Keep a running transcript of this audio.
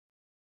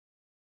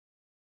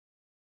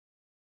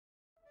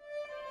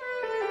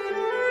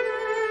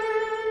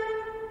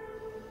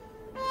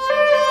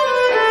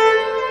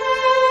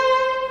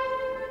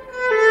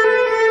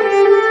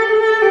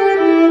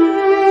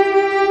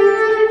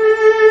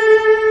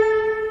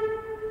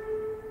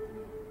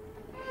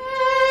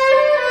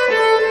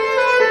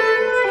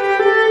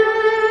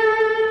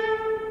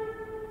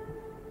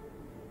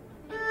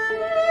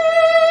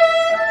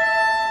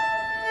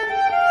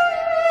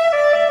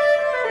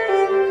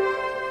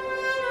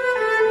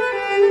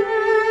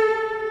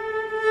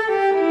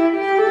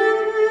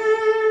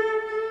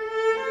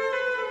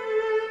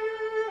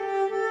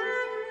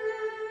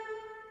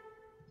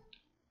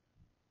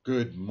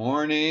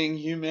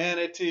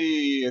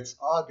Society. It's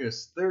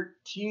August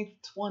 13th,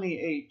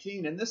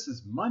 2018, and this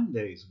is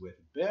Mondays with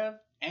Bev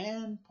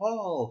and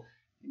Paul.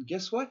 And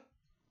guess what?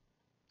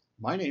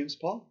 My name's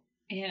Paul.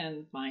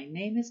 And my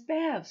name is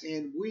Bev.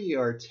 And we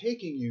are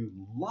taking you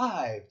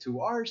live to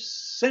our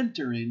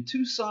center in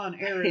Tucson,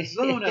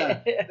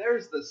 Arizona.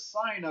 There's the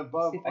sign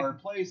above our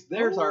place.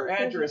 There's our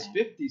address,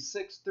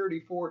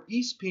 5634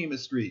 East Pima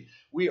Street.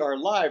 We are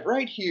live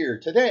right here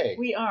today.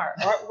 We are.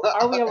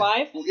 Are we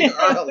alive? We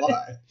are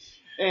alive.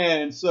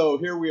 And so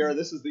here we are.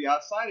 This is the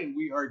outside, and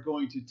we are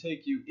going to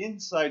take you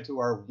inside to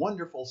our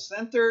wonderful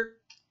center.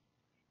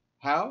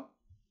 How?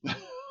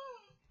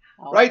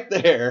 Right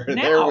there.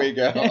 Now. There we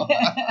go.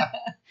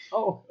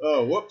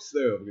 Oh, whoops.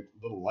 There. We get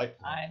a little light.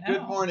 I know.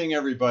 Good morning,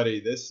 everybody.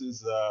 This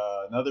is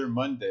another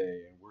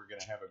Monday, and we're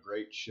going to have a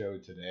great show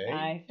today.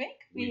 I think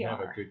we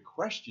have a good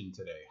question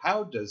today.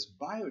 How does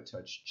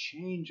BioTouch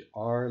change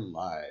our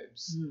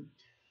lives?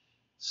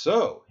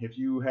 So, if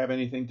you have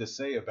anything to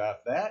say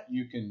about that,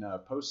 you can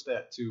post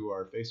that to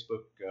our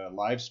Facebook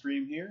live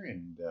stream here,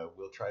 and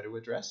we'll try to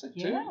address it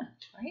too. Yeah,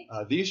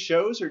 right. These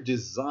shows are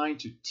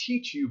designed to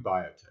teach you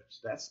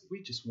BioTouch.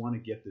 We just want to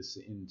get this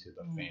into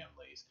the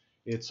families.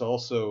 It's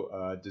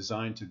also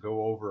designed to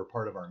go over a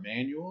part of our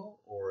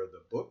manual or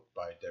the book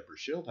by Deborah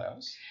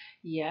Schildhouse.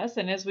 Yes,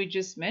 and as we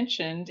just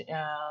mentioned,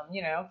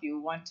 if you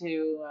want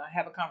to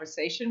have a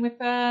conversation with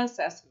us,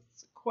 ask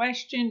us a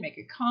question, make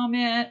a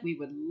comment, we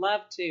would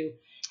love to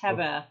have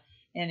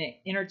an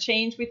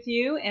interchange with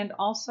you, and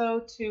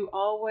also to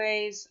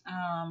always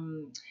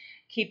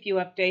keep you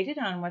updated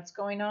on what's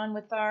going on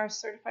with our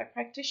certified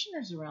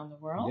practitioners around the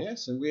world.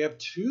 Yes, and we have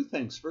two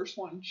things. First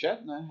one,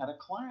 Chetna had a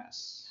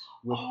class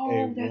with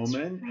a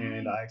woman,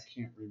 and I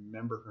can't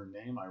remember her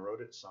name. I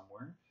wrote it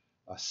somewhere.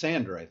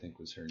 Sandra, I think,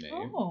 was her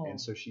name. Oh.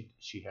 And so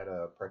she had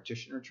a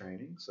practitioner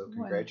training. So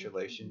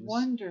congratulations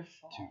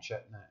Wonderful. to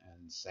Chetna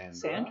and Sandra.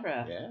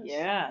 Sandra.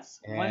 Yes.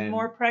 And one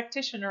more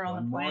practitioner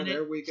on the planet.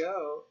 There we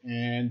go.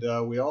 And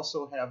we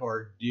also have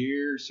our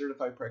dear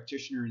certified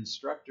practitioner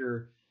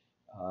instructor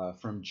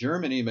from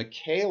Germany,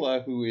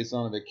 Michaela, who is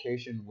on a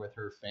vacation with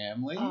her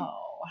family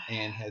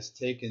and has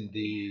taken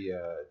the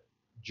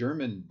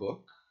German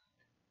book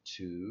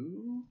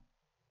to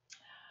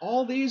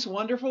all these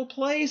wonderful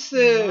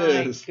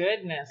places. My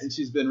goodness. And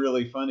she's been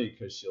really funny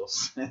because she'll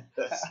send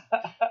us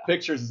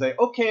pictures and say,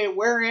 okay,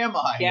 where am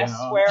I? Guess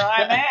where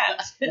I'm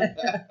at.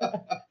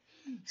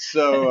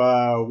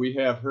 So we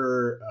have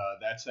her,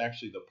 that's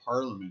actually the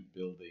Parliament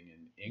building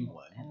in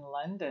England. In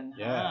London.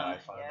 Yeah, I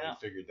finally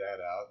figured that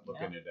out,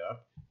 looking it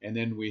up. And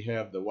then we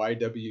have the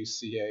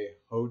YWCA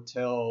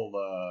Hotel,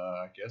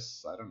 I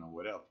guess, I don't know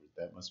what else.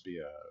 That must be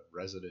a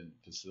resident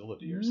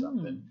facility or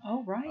something.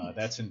 Oh, right.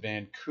 That's in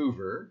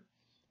Vancouver.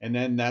 And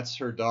then that's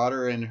her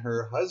daughter and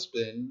her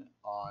husband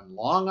on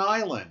Long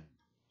Island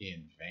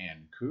in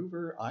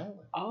Vancouver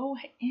Island. Oh,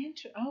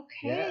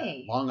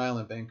 okay. Yeah, Long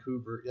Island,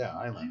 Vancouver,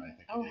 Island, I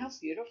think. Oh, how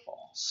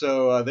beautiful.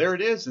 So there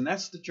it is, and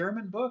that's the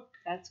German book.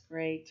 That's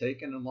great.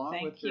 Taken along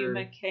with her. Thank you,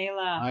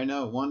 Michaela. I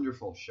know,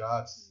 wonderful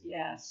shots.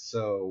 Yes.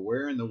 So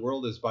where in the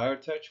world is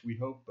BioTouch? We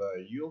hope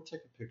you'll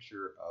take a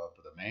picture of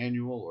the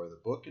manual or the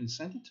book and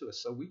send it to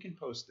us so we can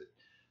post it.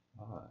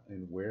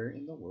 And where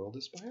in the world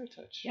is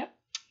BioTouch? Yep.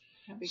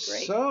 That'd be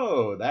great.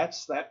 So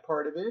that's that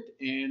part of it.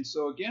 And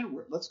so again,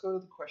 let's go to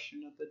the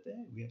question of the day.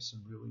 We have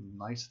some really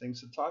nice things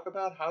to talk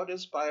about. How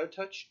does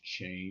BioTouch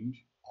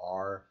change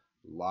our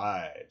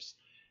lives?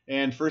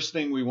 And first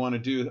thing we want to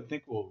do, I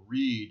think we'll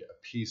read a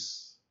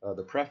piece,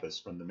 the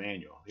preface from the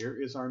manual.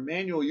 Here is our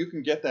manual. You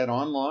can get that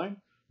online,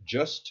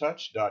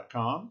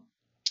 justtouch.com,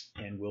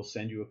 and we'll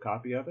send you a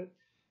copy of it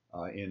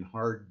in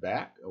hard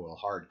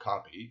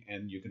copy,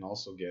 and you can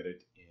also get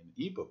it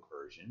in ebook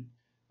version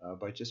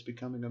by just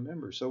becoming a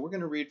member. So we're going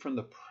to read from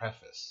the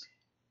preface.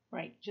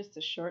 Right, just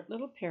a short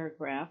little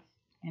paragraph,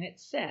 and it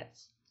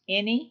says,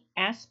 any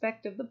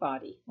aspect of the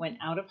body, when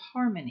out of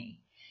harmony,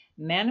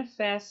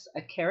 manifests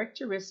a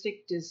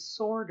characteristic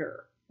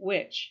disorder,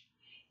 which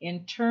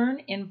in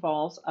turn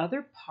involves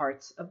other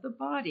parts of the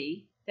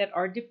body that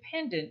are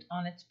dependent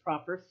on its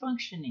proper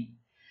functioning.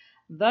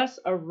 Thus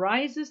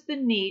arises the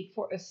need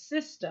for a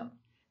system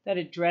that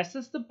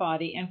addresses the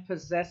body and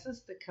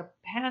possesses the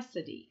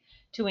capacity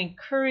to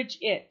encourage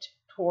it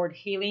toward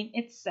healing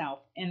itself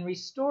and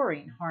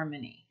restoring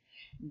harmony.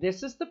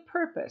 This is the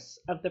purpose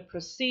of the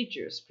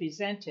procedures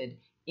presented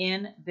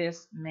in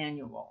this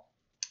manual.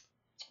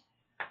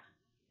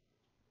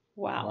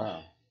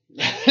 Wow.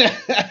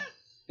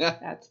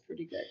 That's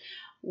pretty good.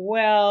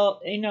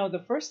 Well,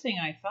 the first thing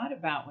I thought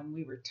about when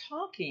we were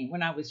talking,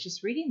 when I was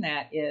just reading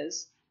that,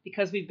 is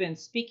because we've been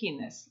speaking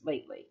this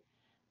lately,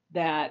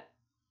 that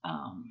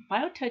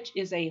BioTouch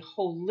is a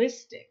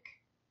holistic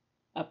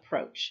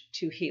approach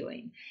to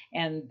healing.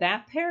 And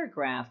that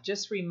paragraph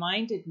just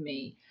reminded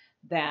me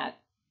that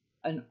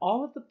in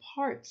all of the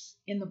parts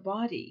in the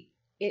body,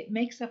 it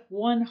makes up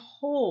one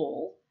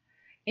whole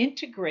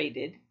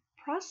integrated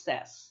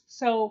process.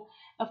 So,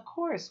 of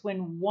course,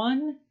 when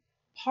one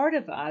part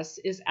of us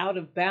is out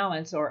of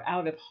balance or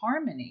out of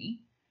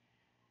harmony,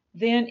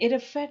 then it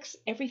affects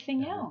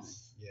everything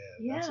else.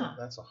 Yeah, Yeah,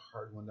 that's a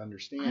hard one to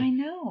understand. I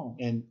know.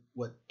 And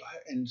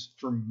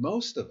for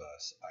most of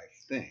us, I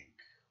think,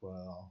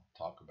 well,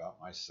 talk about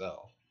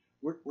myself,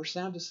 we're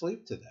sound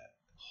asleep to that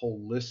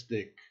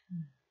holistic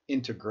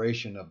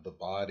integration of the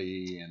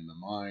body and the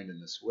mind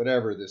and this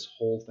whatever this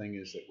whole thing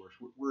is that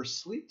we're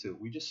asleep to.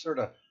 We just sort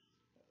of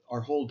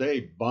our whole day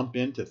bump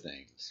into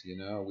things.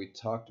 We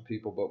talk to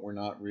people, but we're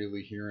not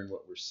really hearing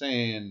what we're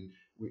saying.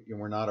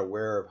 We're not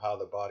aware of how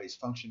the body's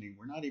functioning.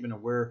 We're not even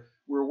aware.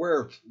 We're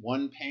aware of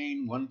one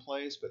pain, one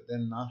place, but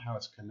then not how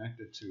it's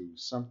connected to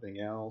something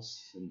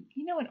else. And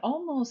It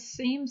almost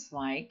seems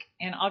like,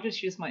 and I'll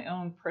just use my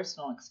own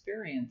personal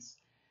experience,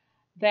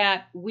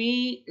 that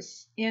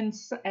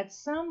at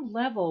some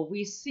level,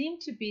 we seem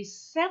to be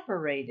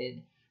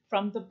separated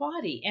from the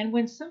body. And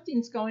when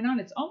something's going on,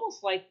 it's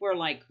almost like we're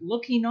like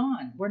looking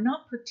on. We're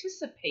not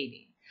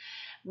participating,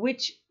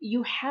 which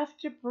you have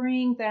to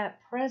bring that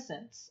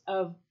presence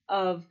of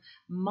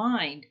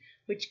mind,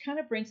 which kind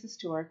of brings us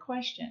to our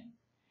question.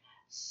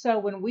 So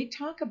when we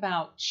talk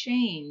about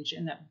change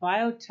and that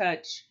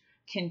BioTouch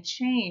can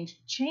change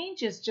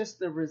is just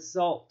the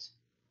result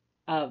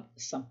of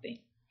something.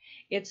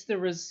 It's the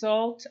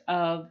result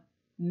of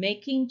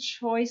making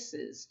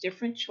choices,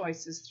 different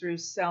choices through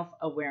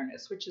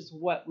self-awareness, which is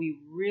what we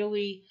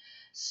really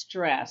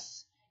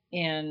stress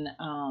in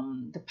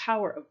the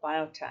power of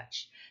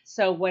BioTouch.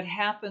 So what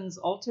happens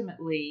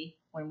ultimately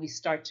when we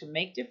start to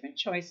make different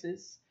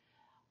choices,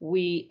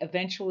 we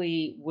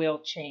eventually will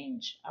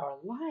change our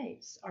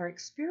lives, our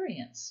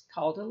experience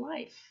called a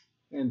life.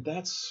 And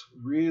that's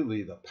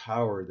really the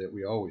power that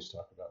we always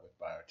talk about with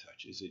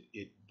BioTouch is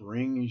it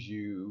brings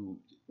you,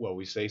 well,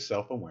 we say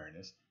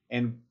self-awareness,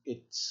 and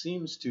it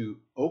seems to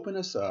open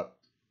us up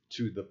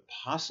to the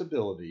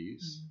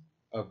possibilities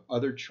of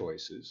other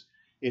choices.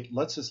 It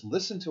lets us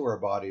listen to our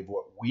body of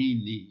what we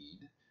need.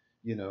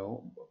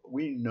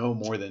 We know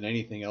more than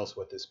anything else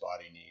what this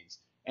body needs.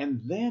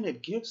 And then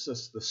it gives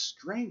us the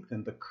strength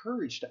and the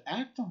courage to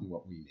act on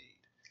what we need.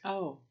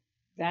 Oh,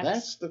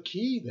 that's the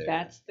key there.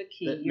 That's the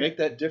key. Make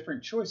that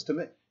different choice. To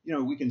make,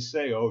 we can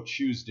say, oh,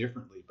 choose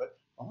differently, but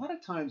a lot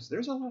of times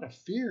there's a lot of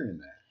fear in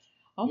that.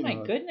 Oh my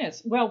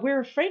goodness. Well, we're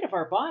afraid of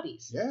our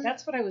bodies. Yeah.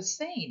 That's what I was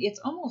saying.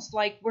 It's almost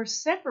like we're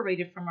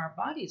separated from our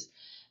bodies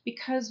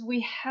because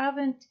we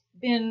haven't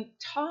been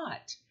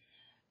taught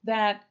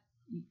that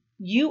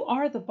you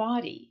are the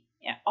body.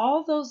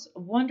 All those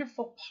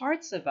wonderful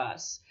parts of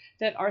us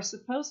that are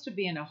supposed to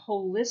be in a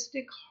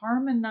holistic,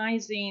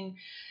 harmonizing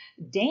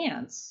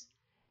dance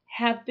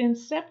have been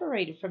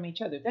separated from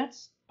each other.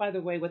 That's, by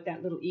the way, what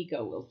that little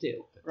ego will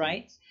do,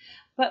 right?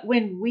 But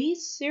when we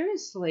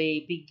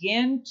seriously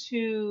begin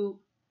to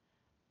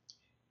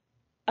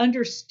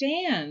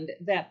understand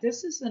that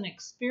this is an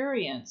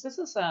experience, this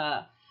is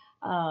a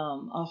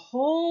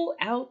whole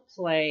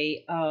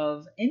outplay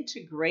of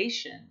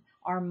integration,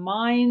 our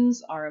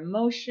minds, our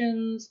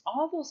emotions,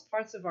 all those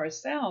parts of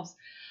ourselves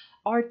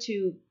are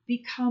to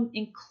become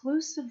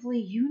inclusively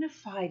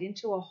unified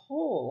into a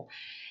whole.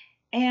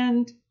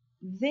 And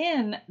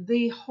then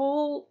the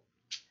whole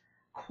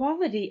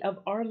quality of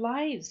our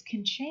lives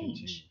can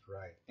change.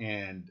 Right.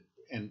 And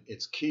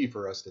it's key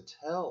for us to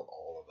tell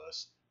all of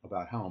us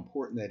about how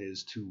important that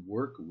is to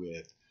work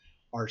with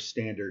our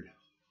standard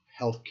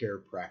healthcare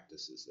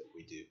practices that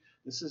we do.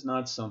 This is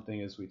not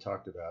something, as we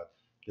talked about,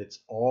 that's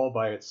all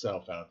by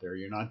itself out there.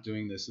 You're not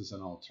doing this as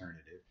an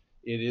alternative.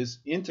 It is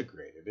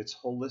integrative. It's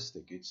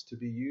holistic. It's to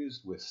be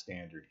used with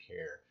standard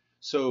care.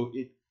 So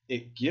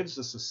it gives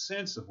us a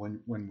sense of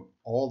when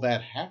all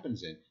that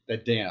happens in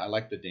that dance. I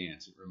like the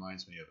dance. It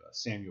reminds me of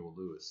Samuel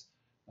Lewis,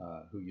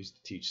 who used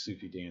to teach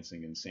Sufi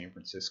dancing in San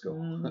Francisco.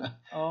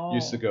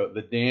 Used to go,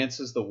 the dance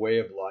is the way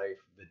of life.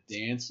 The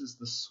dance is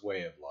the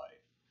sway of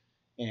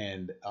life.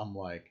 And I'm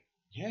like,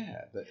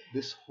 yeah,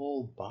 this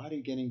whole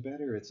body getting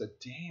better, it's a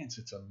dance,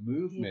 it's a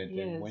movement.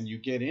 And when you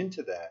get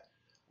into that,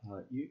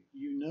 you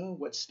know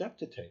what step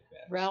to take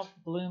next. Ralph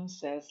Bloom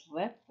says,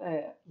 let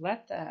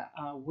the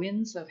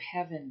winds of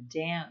heaven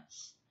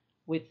dance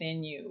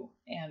within you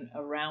and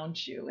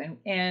around you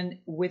and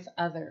with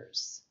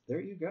others.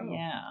 There you go.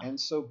 Yeah. And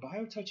so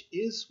BioTouch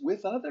is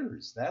with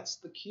others. That's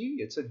the key.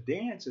 It's a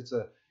dance.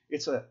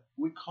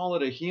 We call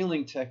it a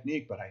healing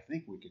technique, but I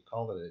think we could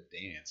call it a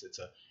dance.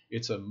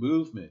 It's a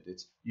movement.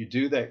 You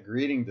do that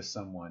greeting to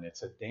someone.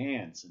 It's a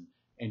dance,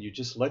 and you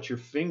just let your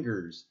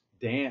fingers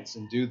dance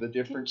and do the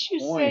different points.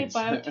 Didn't you say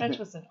BioTouch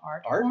was an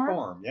art form? Art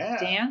form, yeah.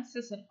 Dance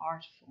is an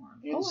art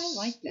form. I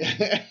like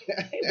that.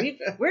 Hey,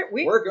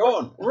 we're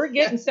going. We're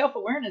getting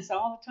self-awareness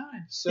all the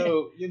time.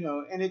 So,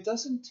 and it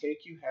doesn't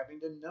take you having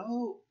to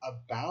know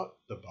about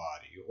the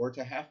body or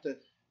to have to,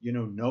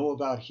 know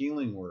about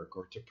healing work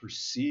or to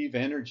perceive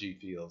energy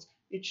fields.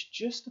 It's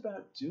just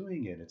about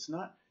doing it. It's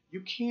not,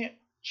 you can't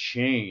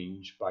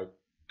change by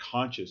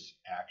conscious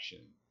action.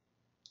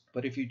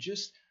 But if you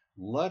just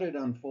let it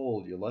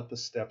unfold, you let the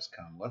steps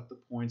come, let the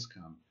points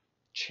come,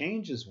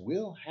 changes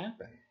will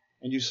happen.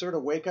 And you sort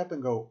of wake up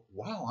and go,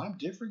 wow, I'm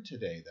different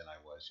today than I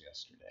was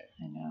yesterday.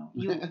 I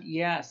know.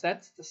 Yes,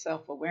 that's the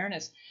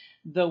self-awareness.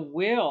 The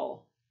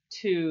will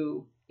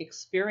to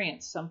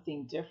experience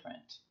something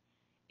different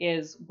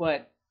is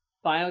what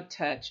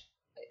BioTouch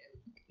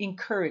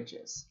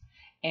encourages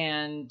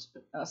and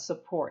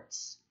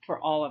supports for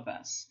all of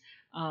us.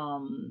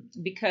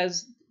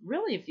 Because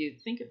really, if you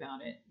think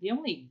about it, the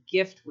only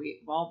gift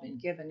we've all been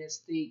given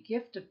is the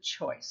gift of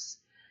choice,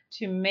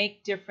 to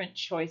make different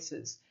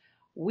choices.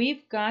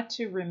 We've got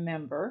to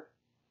remember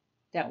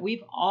that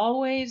we've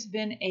always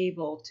been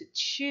able to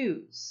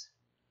choose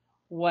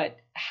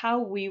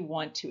how we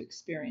want to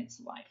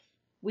experience life.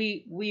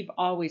 We've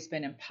always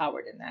been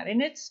empowered in that,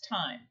 and it's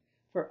time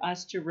for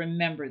us to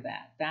remember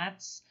that.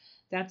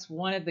 That's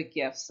one of the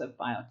gifts of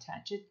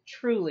BioTouch. It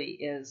truly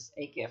is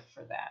a gift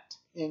for that.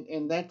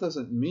 And that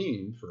doesn't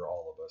mean for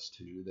all of us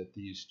too that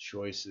these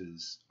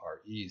choices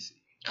are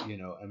easy. I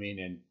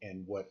mean,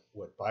 and what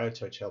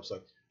BioTouch helps,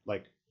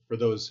 like for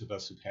those of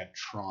us who've had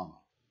trauma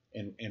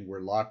and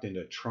we're locked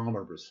into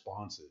trauma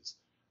responses,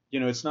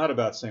 it's not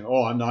about saying,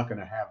 oh, I'm not going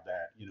to have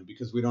that,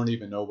 because we don't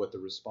even know what the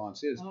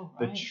response is. Oh,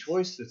 right. The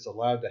choice that's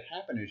allowed to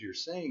happen, as you're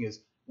saying,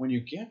 is when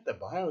you get the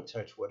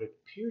BioTouch, what it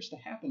appears to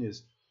happen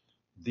is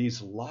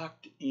these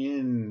locked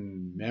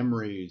in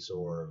memories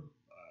or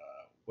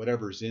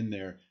whatever's in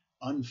there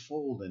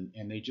unfold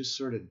and they just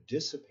sort of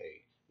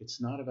dissipate.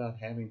 It's not about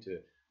having to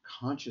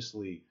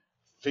consciously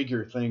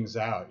figure things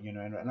out,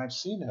 and I've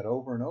seen that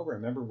over and over. I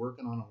remember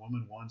working on a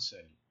woman once,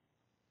 and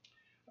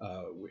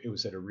it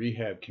was at a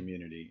rehab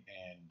community,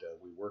 and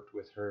we worked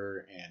with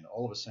her, and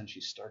all of a sudden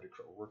she started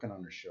working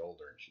on her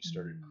shoulder, and she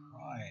started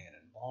crying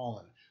and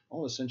bawling.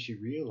 All of a sudden she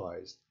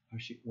realized how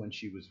when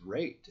she was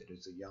raped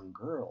as a young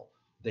girl,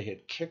 they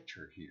had kicked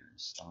her here and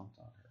stomped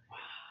on her. Wow.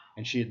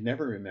 And she had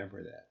never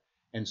remembered that.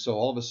 And so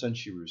all of a sudden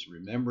she was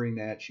remembering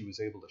that. She was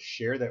able to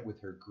share that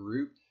with her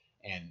group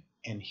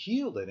and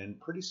healed it. And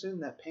pretty soon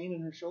that pain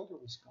in her shoulder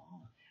was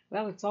gone.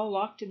 Well, it's all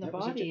locked in the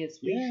body, as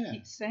we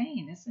keep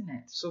saying, isn't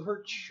it? So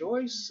her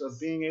choice of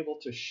being able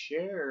to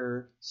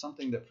share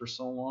something that for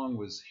so long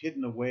was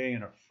hidden away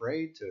and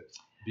afraid to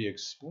be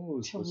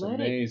exposed was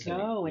amazing. To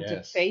let it go and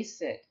to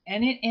face it.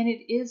 And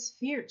it is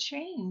fear.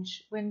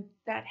 Change, when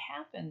that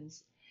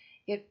happens,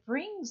 it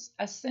brings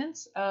a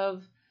sense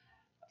of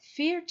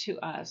fear to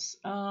us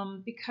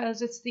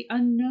because it's the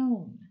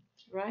unknown,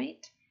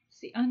 right? It's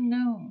the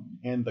unknown.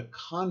 And the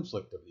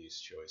conflict of these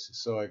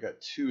choices. So I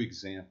got two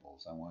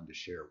examples I wanted to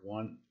share.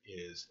 One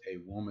is a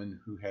woman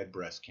who had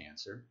breast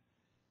cancer,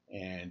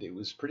 and it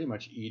was pretty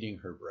much eating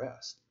her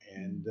breast.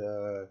 And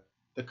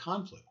the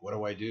conflict, what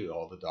do I do?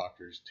 All the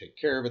doctors take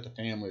care of it. The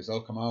families,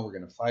 oh, come on, we're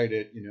going to fight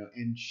it,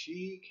 And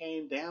she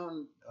came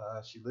down,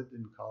 she lived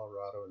in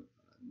Colorado,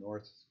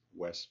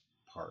 northwest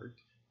part,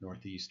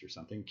 northeast or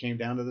something, came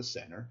down to the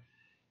center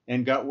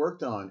and got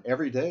worked on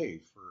every day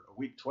for a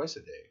week, twice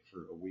a day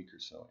for a week or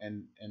so.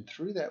 And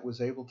through that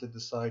was able to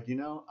decide,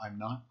 I'm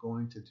not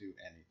going to do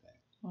anything.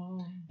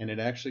 Oh. And it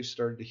actually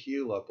started to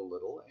heal up a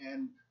little.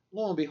 And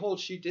lo and behold,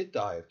 she did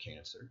die of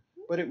cancer.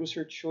 But it was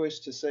her choice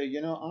to say,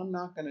 I'm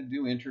not going to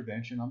do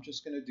intervention. I'm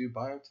just going to do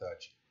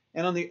BioTouch.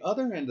 And on the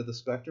other end of the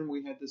spectrum,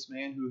 we had this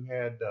man who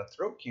had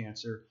throat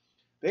cancer,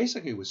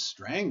 basically was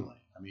strangling.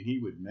 I mean, he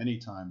would many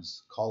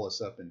times call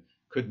us up and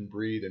couldn't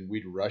breathe, and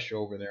we'd rush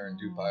over there and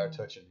do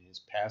BioTouch, and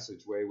his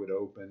passageway would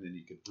open and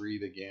he could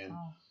breathe again.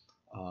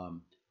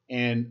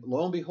 And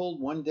lo and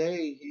behold, one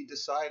day he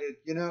decided,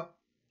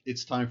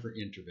 it's time for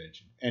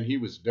intervention. And he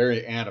was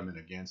very adamant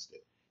against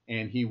it.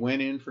 And he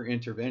went in for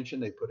intervention.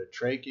 They put a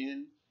trach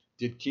in,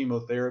 did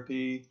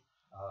chemotherapy.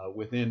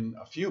 Within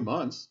a few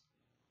months,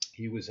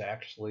 he was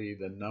actually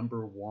the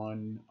number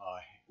one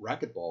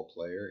racquetball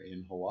player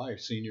in Hawaii,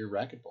 senior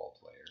racquetball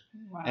player.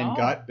 Wow. And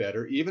got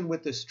better, even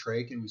with this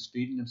trach, and was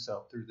feeding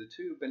himself through the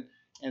tube.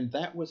 And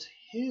that was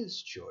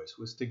his choice,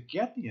 was to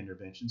get the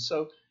intervention.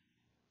 So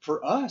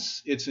for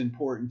us, it's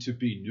important to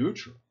be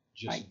neutral.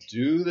 Just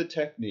do the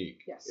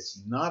technique. Yes.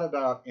 It's not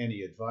about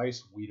any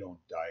advice. We don't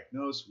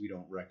diagnose. We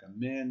don't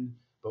recommend.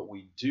 But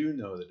we do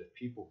know that if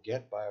people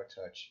get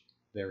BioTouch,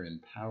 they're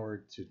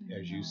empowered to,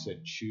 as you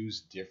said,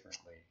 choose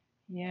differently.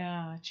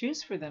 Yeah,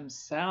 choose for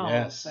themselves.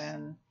 Yes.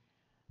 And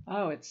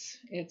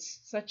it's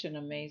such an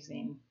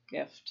amazing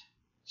gift.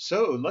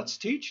 So let's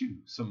teach you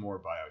some more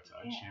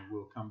BioTouch, and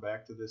we'll come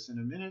back to this in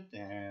a minute.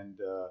 And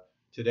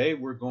today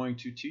we're going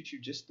to teach you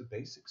just the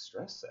basic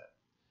stress set.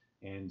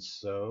 And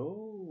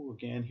so,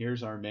 again,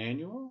 here's our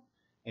manual,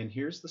 and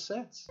here's the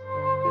sets.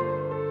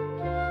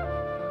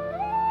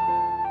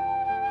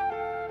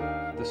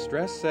 The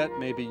stress set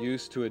may be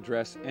used to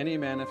address any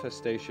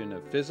manifestation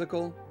of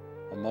physical,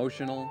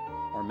 emotional,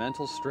 or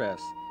mental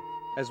stress,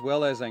 as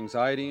well as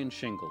anxiety and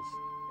shingles.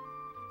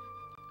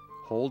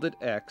 Hold at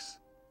X,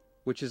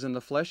 which is in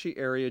the fleshy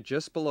area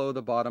just below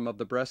the bottom of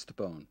the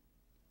breastbone.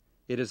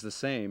 It is the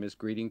same as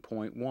greeting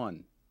point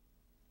 1.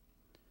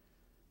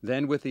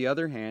 Then with the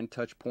other hand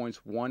touch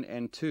points 1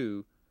 and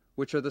 2,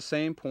 which are the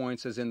same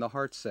points as in the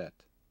heart set.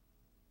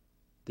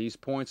 These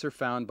points are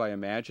found by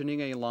imagining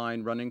a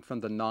line running from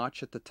the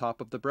notch at the top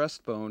of the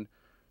breastbone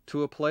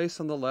to a place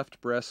on the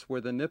left breast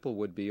where the nipple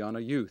would be on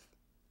a youth.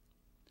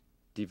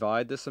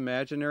 Divide this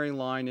imaginary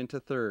line into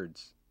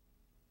thirds.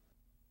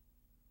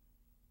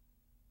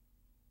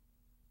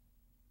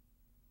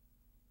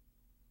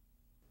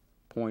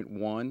 Point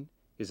 1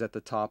 is at the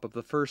top of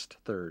the first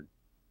third.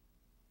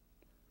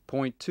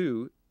 Point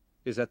 2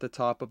 is at the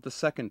top of the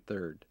second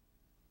third.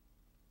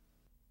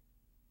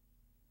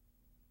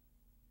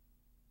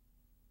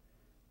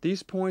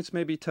 These points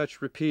may be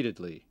touched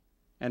repeatedly,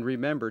 and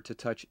remember to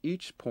touch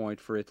each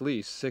point for at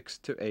least 6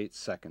 to 8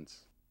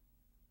 seconds.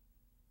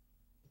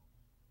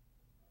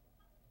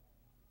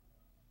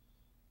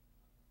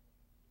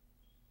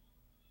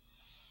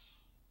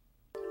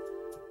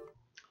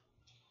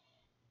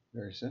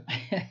 Very simple.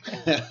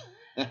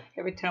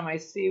 Every time I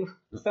see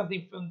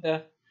something from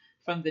the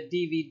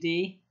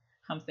DVD,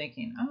 I'm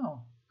thinking,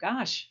 oh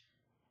gosh,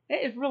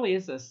 it really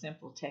is a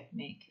simple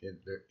technique.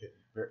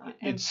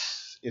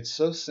 It's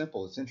so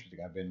simple. It's interesting.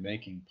 I've been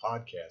making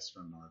podcasts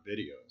from our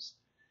videos,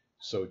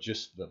 so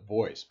just the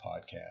voice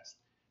podcast,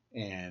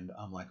 and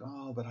I'm like,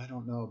 oh, but I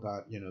don't know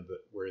about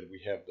where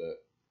we have the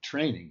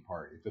training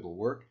part if it'll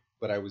work.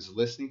 But I was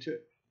listening to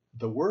it.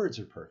 The words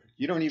are perfect.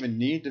 You don't even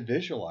need to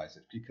visualize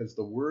it because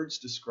the words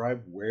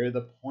describe where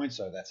the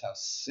points are. That's how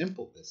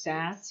simple this is.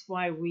 That's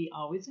why we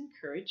always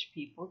encourage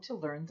people to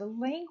learn the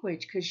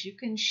language, because you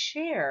can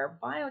share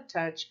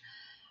BioTouch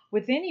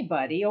with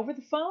anybody over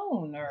the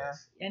phone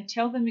and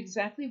tell them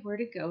exactly where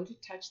to go to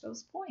touch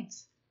those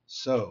points.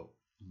 So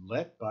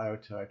let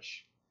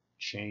BioTouch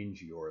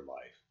change your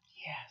life.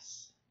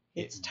 Yes,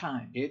 it's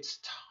time. It's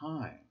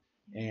time.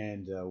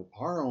 And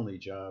our only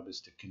job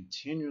is to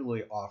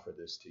continually offer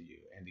this to you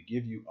and to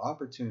give you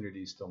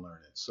opportunities to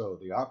learn it. So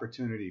the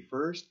opportunity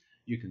first,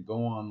 you can go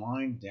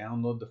online,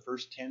 download the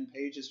first 10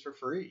 pages for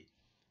free,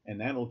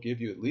 and that'll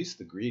give you at least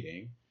the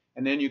greeting.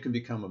 And then you can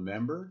become a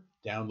member,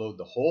 download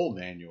the whole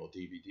manual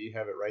DVD,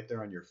 have it right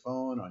there on your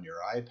phone, on your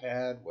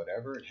iPad,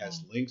 whatever. It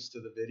has links to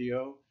the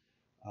video,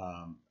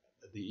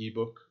 the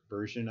ebook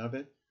version of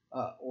it.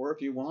 Or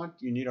if you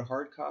want, you need a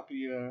hard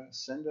copy,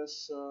 send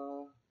us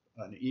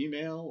an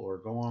email or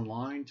go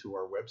online to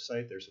our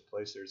website. There's a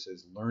place there that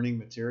says Learning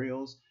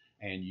Materials,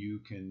 and you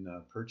can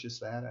purchase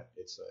that.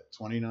 It's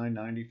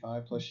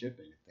 $29.95 plus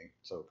shipping, I think.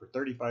 So for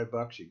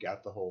 $35, you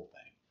got the whole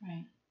thing.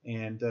 Right.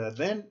 And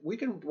then we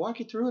can walk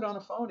you through it on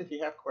a phone if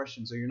you have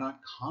questions or you're not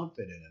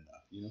confident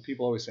enough.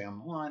 People always say,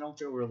 I don't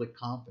feel really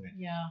confident.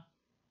 Yeah.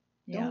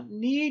 Don't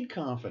need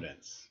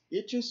confidence.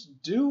 You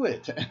just do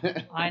it.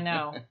 I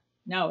know.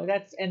 No,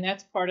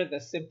 that's part of the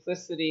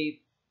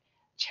simplicity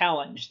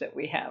challenge that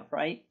we have,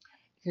 right?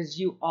 Because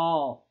you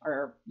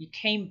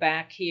came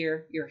back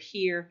here, you're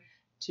here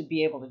to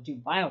be able to do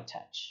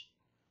BioTouch,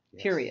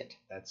 period. Yes,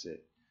 that's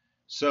it.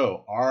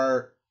 So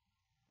our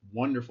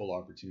wonderful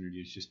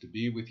opportunity is just to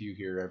be with you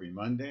here every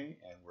Monday,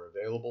 and we're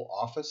available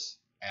office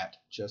at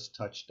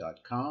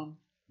justtouch.com.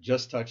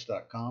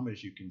 Justtouch.com,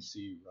 as you can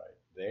see right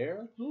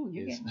there,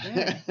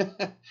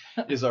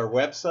 is our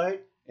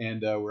website,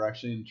 and we're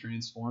actually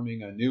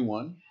transforming a new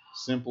one.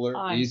 Simpler,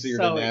 easier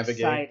to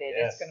navigate. I'm so excited.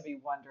 Yes. It's going to be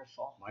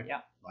wonderful.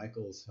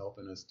 Michael's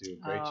helping us do a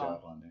great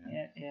job on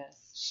that. It is.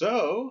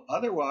 So,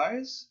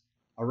 otherwise,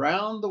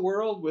 Around the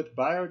World with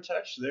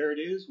BioTouch, there it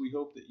is. We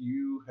hope that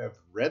you have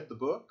read the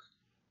book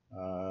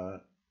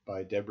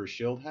by Deborah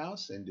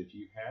Schildhouse. And if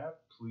you have,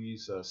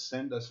 please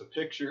send us a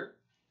picture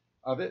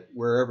of it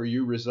wherever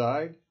you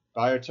reside.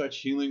 BioTouch,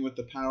 Healing with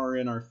the Power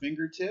in Our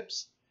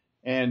Fingertips.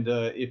 And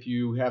if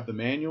you have the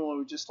manual and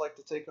would just like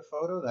to take a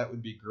photo, that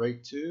would be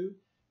great too.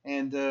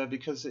 And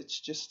because it's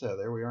just,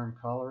 there we are in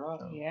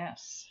Colorado.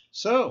 Yes.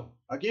 So,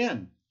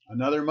 again,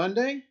 another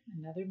Monday.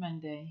 Another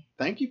Monday.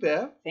 Thank you,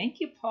 Bev. Thank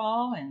you,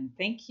 Paul. And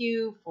thank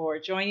you for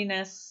joining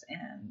us.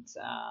 And,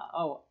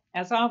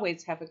 as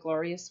always, have a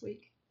glorious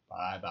week.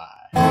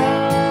 Bye-bye.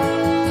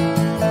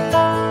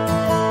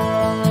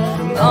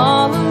 From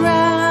all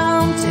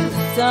around to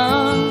the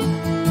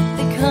sun,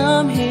 they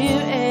come here